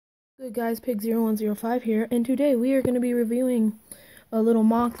Good guys, Pig0105 here, and today we are going to be reviewing a little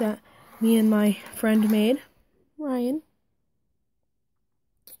mock that me and my friend made, Ryan.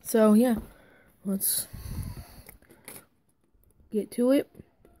 So yeah, let's get to it.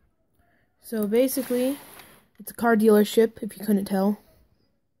 So basically, it's a car dealership, if you couldn't tell.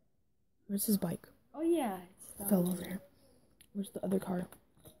 Where's his bike? Oh yeah, It fell over here. Where's the other car?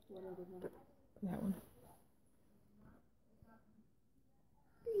 That one.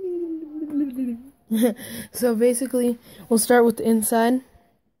 So basically, we'll start with the inside.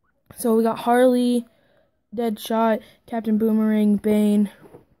 So we got Harley, Deadshot, Captain Boomerang, Bane,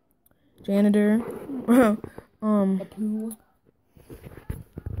 Janitor, Apu,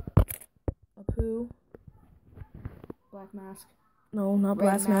 Black Mask. No, not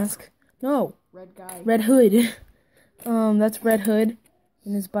Red Black Mask. No, Red Guy. Red Hood. That's Red Hood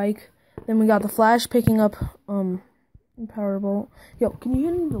in his bike. Then we got the Flash picking up Powerbolt. Yo, can you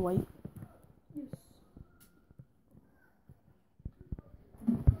get into the light? Yes.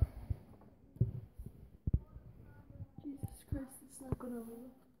 Jesus Christ, it's not gonna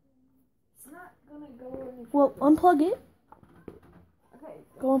go any. Well, unplug it. Okay.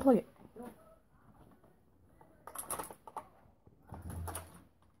 Go unplug it.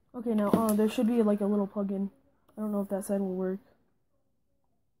 Okay, now there should be like a little plug-in. I don't know if that side will work.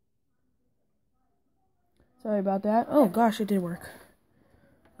 Sorry about that. Oh gosh, it did work.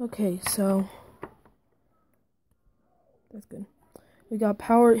 Okay, so that's good. We got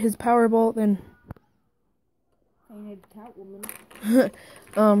his Powerbolt, then Painted Catwoman.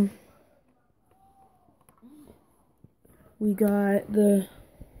 we got the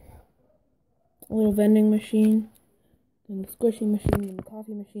little vending machine, then the squishy machine, and the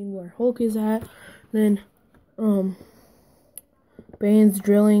coffee machine where Hulk is at. Then Bane's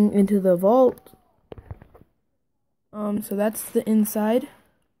drilling into the vault. So that's the inside.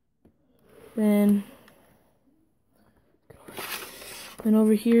 Then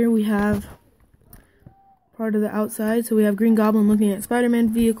over here we have part of the outside. So we have Green Goblin looking at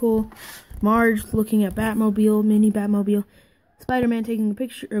Spider-Man vehicle, Marge looking at Batmobile, mini Batmobile, Spider-Man taking a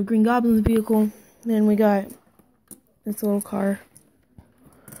picture of Green Goblin's vehicle. Then we got this little car.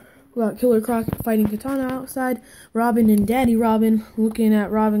 We got Killer Croc fighting Katana outside, Robin and Daddy Robin looking at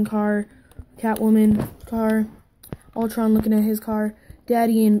Robin car, Catwoman car, Ultron looking at his car,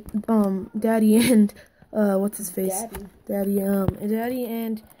 Daddy and what's his face? Daddy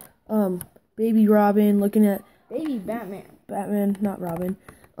and Baby Robin looking at Baby Batman. Batman, not Robin.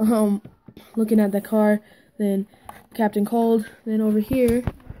 Looking at the car, then Captain Cold. Then over here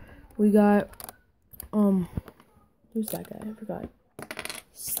we got who's that guy? I forgot.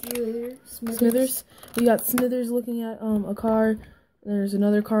 Smithers. We got Smithers looking at a car. There's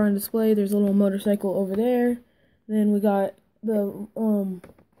another car on display. There's a little motorcycle over there. Then we got the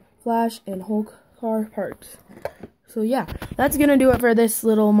Flash and Hulk car parts. So yeah, that's gonna do it for this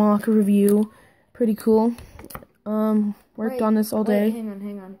little mock review. Pretty cool. Worked on this all day.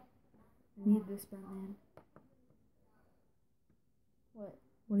 Hang on. I need this Batman. What?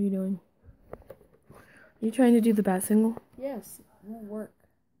 What are you doing? Are you trying to do the bat single? Yes, it won't work.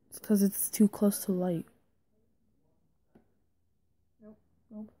 It's because it's too close to the light.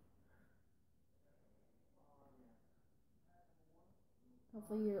 Nope.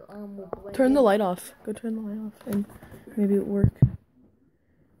 Hopefully your arm will blend Turn the in. light off. Go turn the light off and maybe it'll work.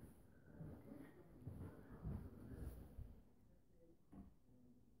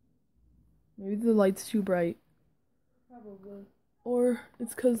 Maybe the light's too bright. Probably. Or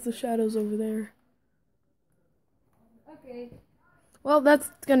it's because the shadow's over there. Okay. Well, that's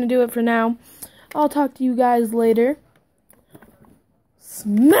gonna do it for now. I'll talk to you guys later.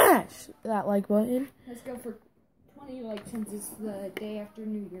 Smash that like button. Let's go for 20 likes since it's the day after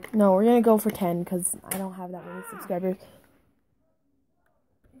New Year. No, we're gonna go for 10 because I don't have that many subscribers.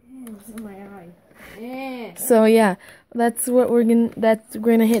 It's in my eye. So yeah, that's what we're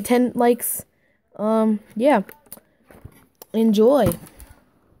gonna hit 10 likes. Yeah. Enjoy.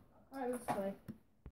 Alright, let's play.